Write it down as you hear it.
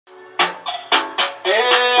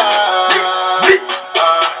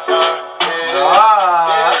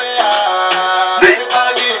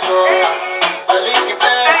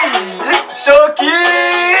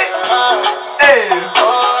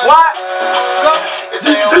Come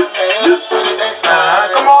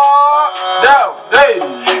on. Down. Hey.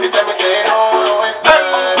 Come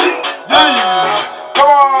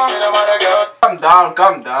on.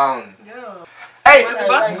 Calm down. Hey,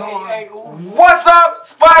 what's up,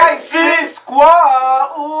 Spicy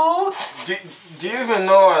Squad? Do you even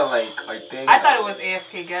know I think? I thought it was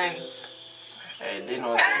AFK gang. Hey, they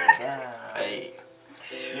know. Hey,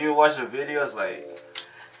 you watch the videos like.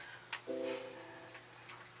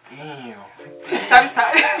 Damn.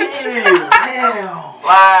 Sometimes. Damn.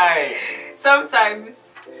 Like. Sometimes.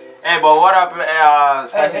 Hey, but what up,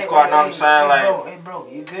 Spicy Squad? Know what I'm saying? Like. Hey, bro,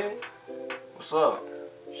 you good? What's up?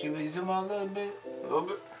 Should we zoom out a little bit? A little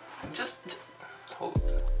bit? Just hold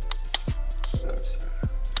it. Let me see.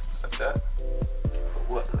 Like that?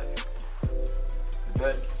 What? Like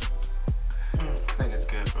that? I think it's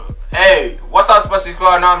good, bro. Hey, what's up, Spicy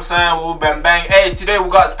Squad? Know what I'm saying? Woo, bang, bang. Hey, today we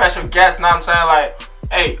got special guests. Know what I'm saying? Like,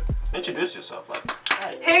 hey, introduce yourself. Like,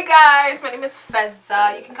 hey guys, my name is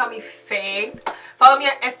Feza. You can call me Faye. Follow me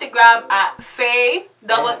on Instagram at Faye.E.Monet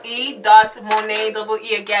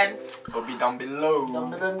again. It'll be down below.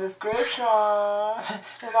 Down in the description.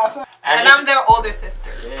 And I'm their older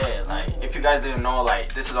sister. Yeah, like if you guys didn't know,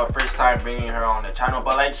 like this is our first time bringing her on the channel,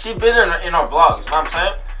 but like she been in our vlogs. You know what I'm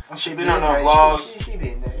saying? She been on our vlogs. She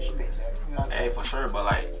been there. She been there. You know hey, for sure, but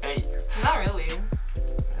like, hey. Not really.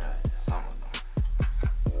 Yeah, some of them.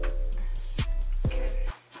 Okay.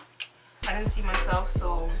 I didn't see myself,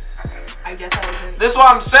 so I guess I wasn't. This is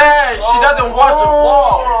what I'm saying. She doesn't watch the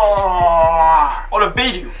vlogs or the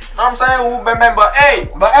video. You know what I'm saying? Ooh, bam, but hey,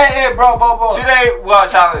 bro. Today we got a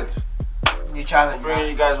challenge. You challenge, bring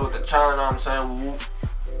you guys with the challenge. You know what I'm saying?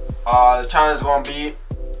 The challenge is gonna be.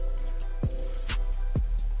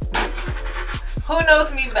 Who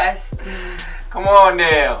knows me best? Come on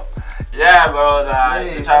now. Yeah, bro.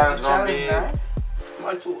 The challenge is gonna be. Man. Am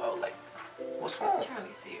I too out? Like, what's wrong? I can't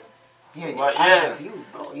really see you. Yeah, but yeah. You,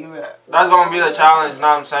 bro. That's gonna be the challenge. You know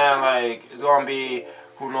what I'm saying? Like, it's gonna be.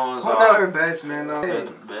 Who knows? Who know her best, man?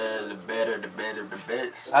 The better, the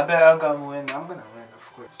best. I bet I'm gonna win. I'm gonna win,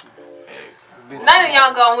 of course. Hey. None of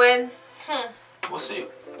y'all gonna win. We'll see.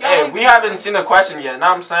 Hey, we haven't seen the question yet. Know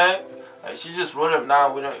what I'm saying? Like, she just wrote it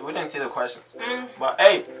down. We didn't see the questions. But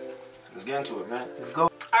hey, let's get into it, man. Let's go.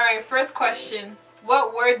 All right, first question.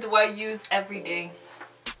 What word do I use every day?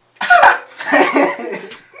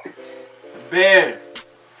 Bear.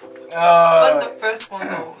 What's the first one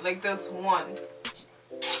though? Like there's one.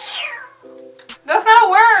 That's not a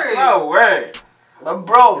word. It's not a word. But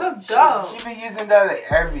bro, so dumb. She be using that like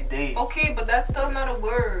every day. Okay, but that's still not a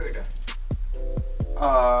word.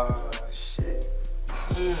 Shit.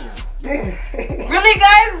 Really,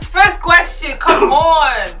 guys? First question. Come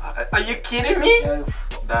on. Are you kidding me?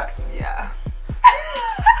 Yeah.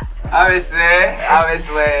 Obviously.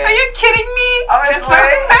 Are you kidding me? Obviously.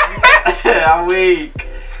 I'm weak.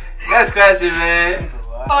 Next question, man.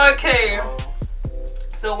 Okay.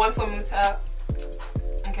 So one for Muta.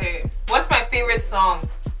 Okay. What's my favorite song?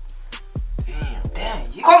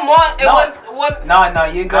 Damn. Come on. It was one. No,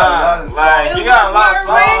 you got a lot of songs. Like, you got a lot of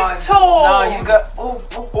songs. No, you got.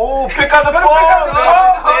 Oh, pick up the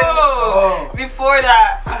phone. Before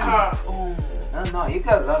that. No, you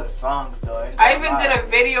got a lot of songs though. I even did a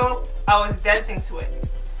video. I was dancing to it.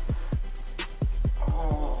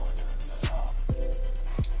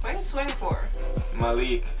 What are you sweating for?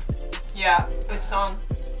 Malik. Yeah, which song?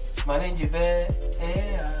 No,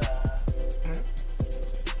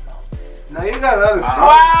 you got a lot of songs.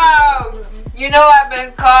 Wow! You know I've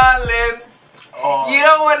been calling. You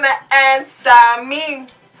don't wanna answer me.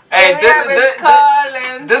 Hey,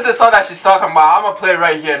 this is the song that she's talking about. I'm gonna play it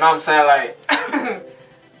right here. Know what I'm saying? Like,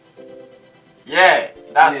 yeah,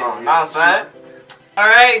 that song. Know what I'm saying? All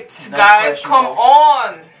right, guys, come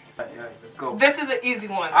on. Let's go. This is an easy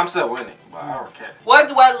one. I'm still winning, but I don't care. What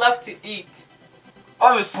do I love to eat?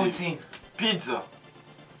 Obviously, poutine. Pizza.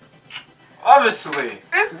 Obviously.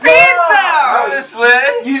 It's pizza. Obviously.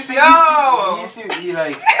 You used to eat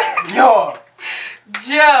like Joe.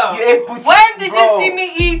 You ate poutine. When did you see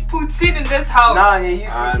me eat poutine in this house? Nah, you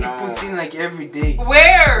used to eat poutine like every day.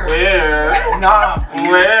 Where? Nah.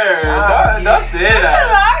 Where? Don't say that. Such a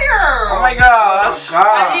liar. Oh my gosh.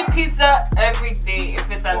 I eat pizza every day. If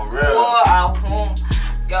it's at school or at home.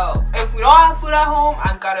 Yo, if we don't have food at home,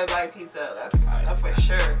 I gotta buy pizza. That's for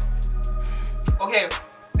sure. Okay,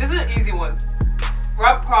 this is an easy one.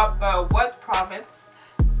 What province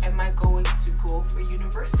am I going to go for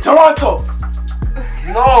university? Toronto.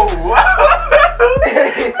 No.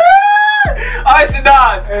 Obviously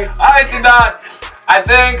not. Obviously not. I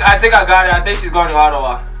think I got it. I think she's going to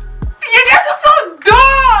Ottawa. You guys are so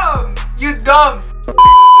dumb. You dumb.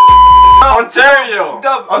 Ontario. Okay.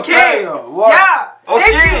 Ontario. What? Yeah.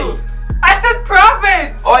 Thank Okay. you. I said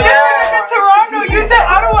province. Oh, This yeah. nigga said Toronto. You said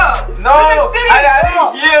Ottawa. No, This is city. I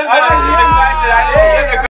didn't hear the question. I didn't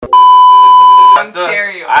hear the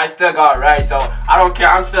Ontario. I still got it right, so I don't care.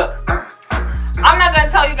 I'm not gonna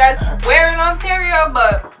tell you guys where in Ontario,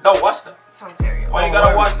 but Don't watch that. it's Ontario. Why you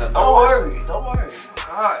gotta watch that? Don't worry. Don't worry.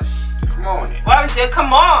 Gosh. Come on. Why was shit?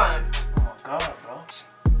 Come on. Oh my god, bro.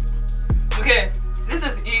 Okay, this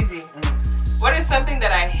is easy. What is something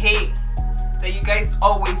that I hate that you guys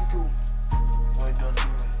always do? We don't do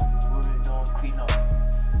it. We don't clean up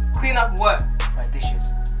Clean up what? my dishes.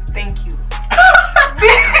 Thank you.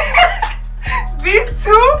 These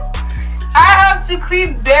two, I have to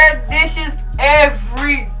clean their dishes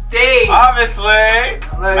every day. Obviously.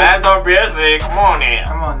 Man, don't be busy. Come on now.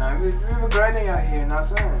 Come on now. We're grinding out here, not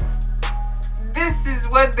saying. This is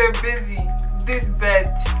what they're busy. This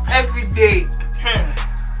bed every day.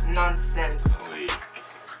 Nonsense.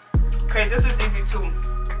 Okay, this is easy too.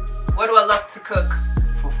 What do I love to cook?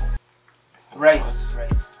 Fufu. Rice.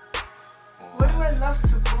 What do I love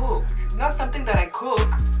to cook? Not something that I cook.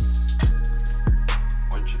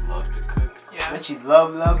 What you love to cook? Yeah. What you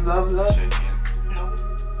love? Chicken. No.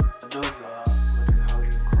 Those how do you call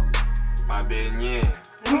it? My beignet.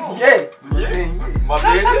 No. Yeah. My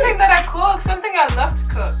Not something beignet. that I cook. Something I love to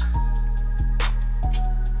cook.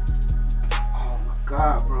 Oh my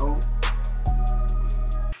god, bro.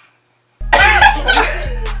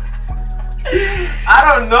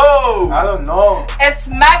 I don't know. It's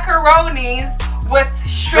macaronis with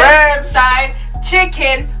shrimp inside,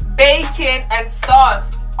 chicken, bacon, and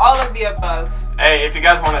sauce. All of the above. Hey, if you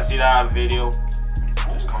guys want to see that video,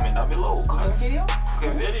 just comment down below. Cooking video?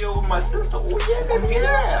 Cooking video with my sister. Oh yeah, baby.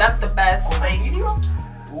 Yeah. That's the best. Video?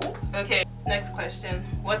 Okay, next question.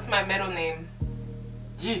 What's my middle name?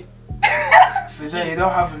 Yeah. Fizzy, you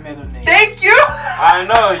don't have a middle name. Thank you! I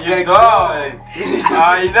know you Like, don't.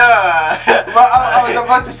 I know. But I was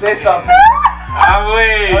about to say something. I'm I was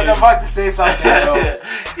waiting. about to say something, bro.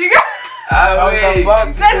 You guys, I was I'm about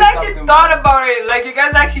waiting. to you guys say actually something, thought about it. Like, you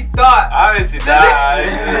guys actually thought. Obviously not.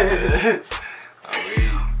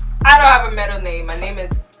 I don't have a middle name. My name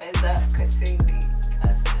is Kasindi.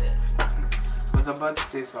 That's it. I was about to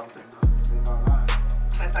say something, though. I'm not lying.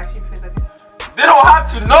 That's actually physical. They don't have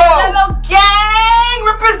to know. Hello, gang!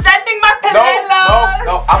 Representing my Pelelos!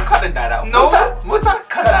 No, I'm cutting that out. No. Muta,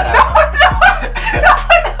 cut that out.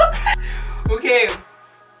 No. Okay.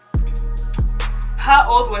 How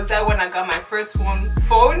old was I when I got my first phone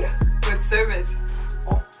with service?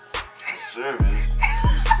 Service.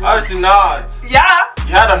 Obviously not. Yeah.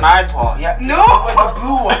 You had an iPod. Yeah. No. It was a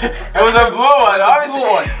blue one. It was a blue one. Obviously.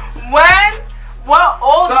 What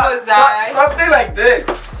old was I? Something like this.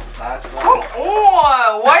 Come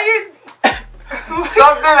on. Why you?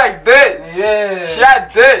 Something like this. Yeah. She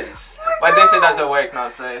had this. But this shit doesn't work now,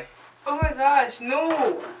 say. Oh my gosh,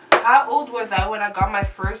 no. How old was I when I got my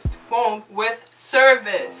first phone with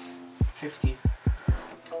service? 50.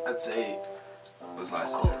 I'd say it was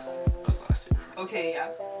last year. Close. It was last year. Okay, yeah.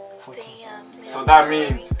 14. So that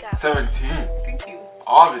means 17. Thank you.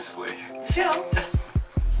 Obviously. Chill. Yes.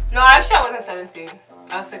 No, actually I wasn't 17.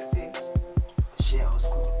 I was 16. Shit, I was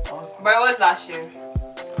cool. But it was last year.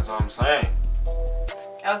 That's what I'm saying.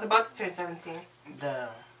 I was about to turn 17. Damn.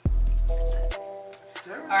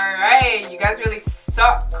 Alright, you guys really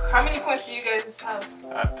suck. How many points do you guys have?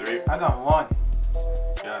 I have 3. I got 1.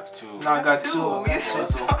 You have 2. No, I got 2. Two. I You got so 2.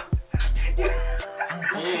 suck. Yeah.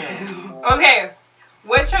 Okay,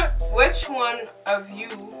 which one of you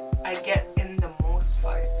I get in the most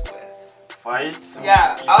fights with? Fight?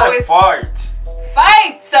 Yeah, You I always said fart.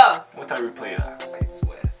 fights. What time we play that? Fights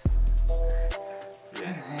with.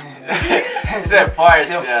 Yeah. She said farts,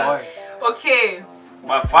 Still yeah. farts. Okay,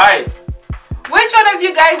 But fights. which one of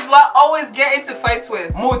you guys do I always get into fights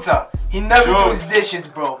with? Muta, he never Juice. does dishes,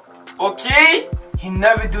 bro. Okay? He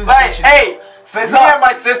never does Like, dishes. hey, Fizz me up. and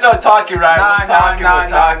my sister are talking, right? Nah, we're talking, nah, we're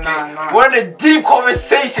talking. nah. We're in a deep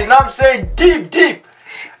conversation, I'm saying deep.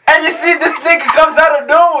 And you see this nigga comes out of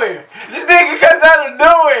nowhere. This nigga comes out of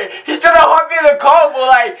nowhere. He trying to hop me in the combo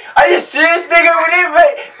like, are you serious, nigga?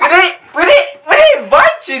 We didn't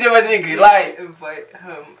invite you to a nigga. Like, invite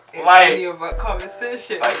him in Like- any of our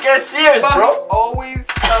conversation. like get serious, But bro. he always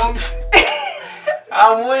comes.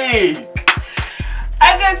 I'm weak.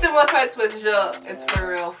 I get into most fights with Jill. It's for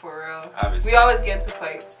real. Obviously. We always get into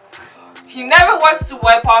fights. He never wants to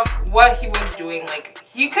wipe off what he was doing. Like,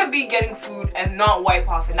 he could be getting food and not wipe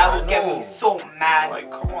off, and that would get me so mad. Like,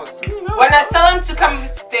 come on. When I tell him to come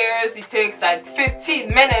upstairs, he takes like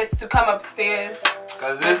 15 minutes to come upstairs.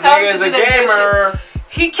 Because this Tell him nigga to is do a the gamer.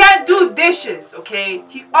 He can't do dishes, okay?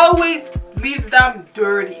 He always leaves them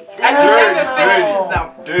dirty. And he never finishes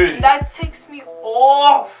them. Dirty. That takes me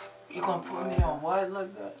off. You gonna put me on white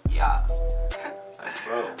like that? Yeah. Like,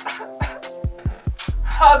 bro.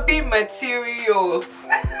 Hobby material.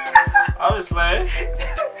 Obviously.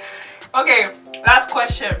 Okay, last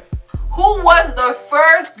question. Who was the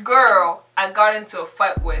first girl I got into a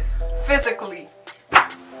fight with physically?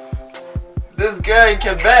 This girl in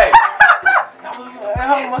Quebec.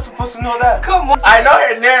 How am I supposed to know that? Come on. I know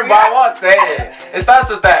her name, but I won't say it. It starts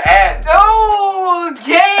with the N. No,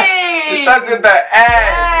 gay. It starts with the N.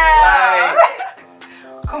 Yeah.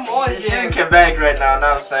 Like, come on, she's in Jim. Quebec right now, know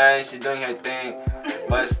what I'm saying? She's doing her thing.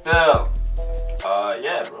 But still,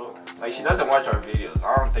 yeah, bro. Like, she doesn't watch our videos.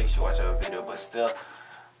 I don't think she watches our video, but still.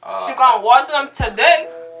 She gonna watch them today.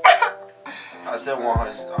 I still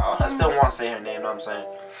want to say her name, know what I'm saying?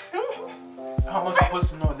 How am I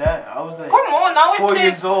supposed to know that? I was like Come on, now 4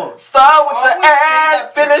 years old. Start with Always an say N,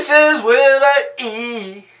 that. finishes with an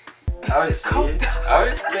E.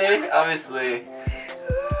 Obviously.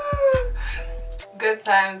 Good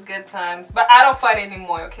times, good times. But I don't fight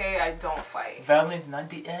anymore, okay? I don't fight. Violence not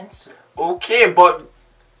the answer. Okay, but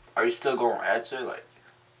are you still going to answer? Like,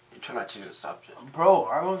 you're trying to change the subject. Bro,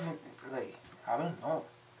 I don't even, like, I don't know.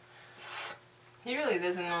 He really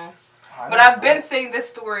doesn't know. I But don't I've know. been saying this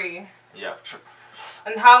story. Yeah, for sure.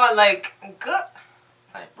 And how I like, good.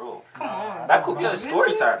 Like, bro, Come on. that could be a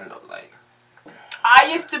story time, though. Like, I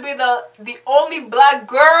used to be the only black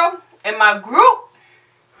girl in my group.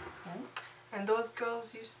 And those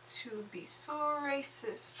girls used to be so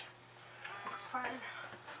racist. It's fine.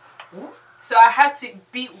 So I had to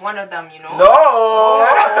beat one of them, you know? no!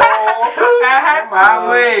 I had to.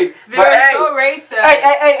 Wait. They But were hey, so racist.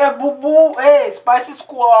 Hey, boo boo, hey, Spicy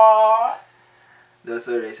Squad. they're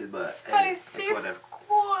so racist, but hey, it's Spicy whatever.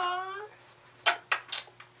 squad.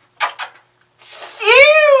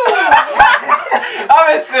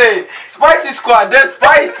 Obviously, Spicy Squad, they're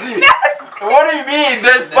spicy. What do you mean?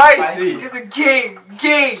 They're spicy. It's a gang.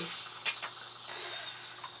 Gang.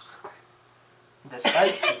 That's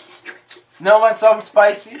spicy. No want something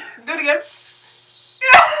spicy? Do it again. Yeah,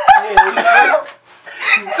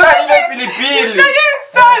 Son, you Filipino.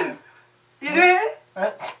 Son. You do it?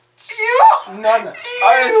 Huh? You. No.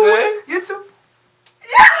 Obviously. You too.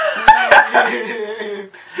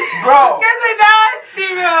 Bro. Guys are nasty,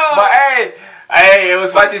 bro. But hey, it was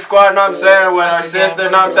Spicy Squad, know what I'm saying, with our sister,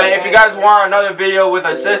 know what I'm saying. If you guys want another video with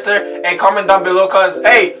our sister, hey, comment down below, cause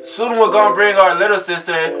hey, soon we're gonna bring our little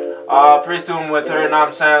sister, pretty soon with her, know what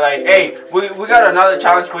I'm saying. Like, hey, we got another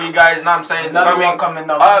challenge for you guys, know what I'm saying. It's Another one coming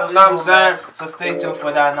up, know what I'm soon, saying. man. So stay tuned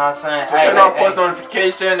for that, know what I'm saying. So turn on post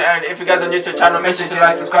notification, and if you guys are new to the channel, make sure to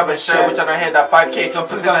like, subscribe, and share. We're trying to hit that 5K, so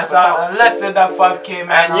please help us out. Let's hit that 5K,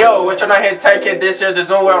 man. And yo, we're trying to hit 10K this year. There's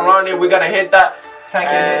no way around it. We gotta hit that. 10K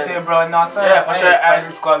this year, bro. Know what I'm saying? Yeah, for sure.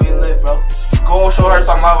 Spicy Squad, we lit, bro. Go show her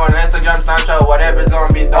some love on Instagram, Snapchat, whatever. It's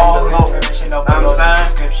gonna be down All the below. information up Know below what the I'm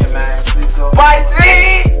saying? description, man. Please go.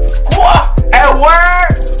 Spicy Squad and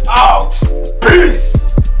word out.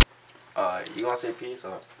 Peace. You gonna say peace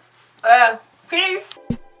or? Peace.